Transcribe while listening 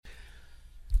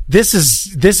This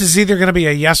is either going to be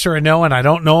a yes or a no, and I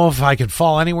don't know if I could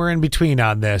fall anywhere in between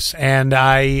on this, and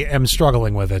I am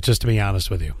struggling with it, just to be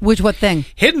honest with you. What thing?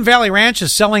 Hidden Valley Ranch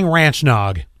is selling ranch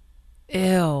nog.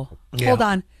 Ew. Yeah. Hold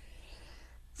on.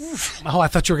 Oh, I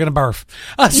thought you were going to barf.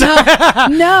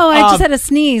 No, I just had a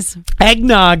sneeze.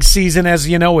 Eggnog season, as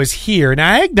you know, is here.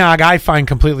 Now, eggnog I find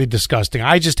completely disgusting.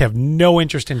 I just have no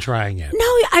interest in trying it.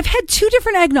 No, I've had 2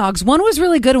 different eggnogs. One was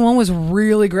really good and one was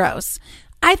really gross.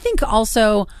 I think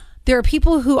also there are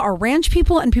people who are ranch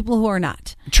people and people who are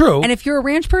not. True. And if you're a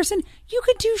ranch person, you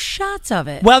could do shots of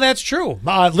it. Well, that's true.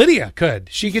 Lydia could.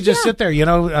 She could just sit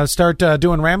there, start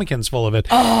doing ramekins full of it.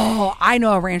 Oh, I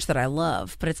know a ranch that I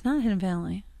love, but it's not Hidden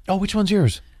Valley. Oh, which one's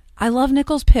yours? I love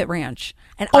Nichols Pit Ranch.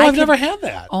 And I've never had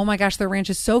that. Oh my gosh, their ranch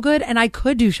is so good, and I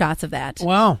could do shots of that.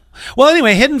 Wow. Well,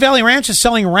 anyway, Hidden Valley Ranch is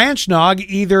selling ranch nog.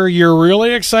 Either you're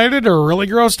really excited or really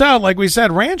grossed out. Like we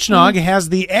said, ranch nog has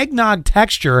the eggnog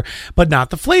texture, but not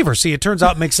the flavor. See, it turns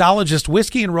out mixologist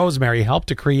Whiskey and Rosemary helped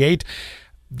to create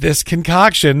this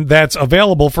concoction that's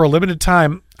available for a limited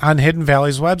time on Hidden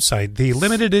Valley's website. The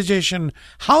limited edition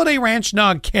Holiday Ranch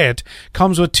Nog Kit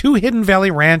comes with 2 Hidden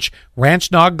Valley Ranch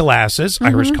Nog glasses,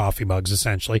 Irish coffee mugs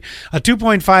essentially, a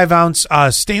 2.5 ounce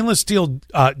stainless steel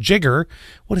jigger.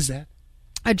 What is that?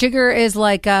 A jigger is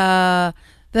like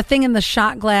the thing in the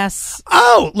shot glass.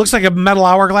 Oh, looks like a metal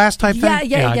hourglass type thing?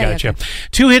 Yeah, I got you. okay.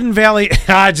 2 Hidden Valley,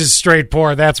 just straight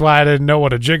pour. That's why I didn't know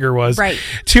what a jigger was. Right.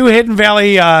 2 Hidden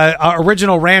Valley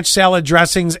original ranch salad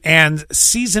dressings and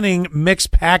seasoning mix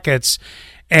packets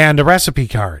and a recipe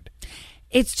card.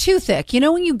 It's too thick. You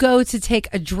know when you go to take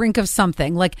a drink of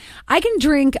something, like I can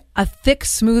drink a thick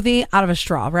smoothie out of a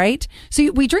straw, right? So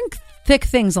we drink thick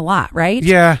things a lot, right?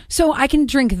 Yeah. So I can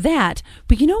drink that.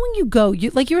 But you know when you go,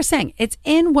 like you were saying, it's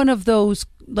in one of those,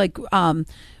 like, what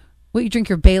you drink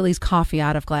your Bailey's coffee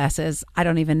out of glasses. I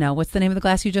don't even know. What's the name of the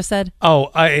glass you just said?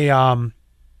 Oh, where's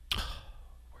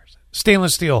it?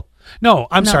 Stainless steel. No,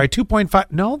 I'm sorry,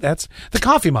 2.5. No, that's the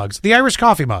coffee mugs, the Irish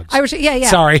coffee mugs. Yeah.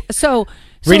 Sorry. So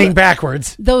reading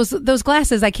backwards. Those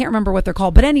glasses, I can't remember what they're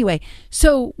called. But anyway,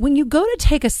 so when you go to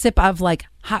take a sip of like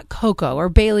hot cocoa or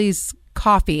Bailey's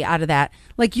coffee out of that,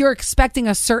 like you're expecting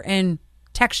a certain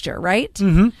texture, right?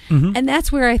 And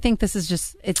that's where I think this is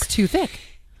just, it's too thick.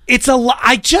 It's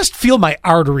I just feel my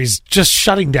arteries just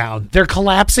shutting down. They're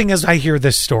collapsing as I hear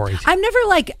this story. I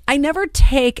never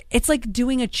take, it's like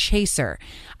doing a chaser.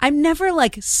 I'm never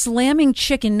like slamming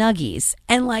chicken nuggies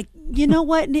and like, you know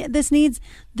what this needs?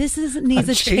 This needs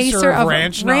a chaser of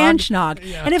ranch nog.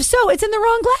 Yeah. And if so, it's in the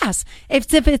wrong glass.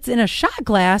 If it's in a shot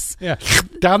glass. Yeah,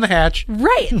 down the hatch.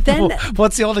 Right. Then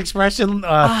what's the old expression?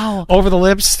 Over the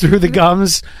lips, through the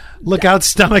gums. Look out,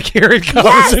 stomach, here it goes.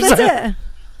 Yes, that's it.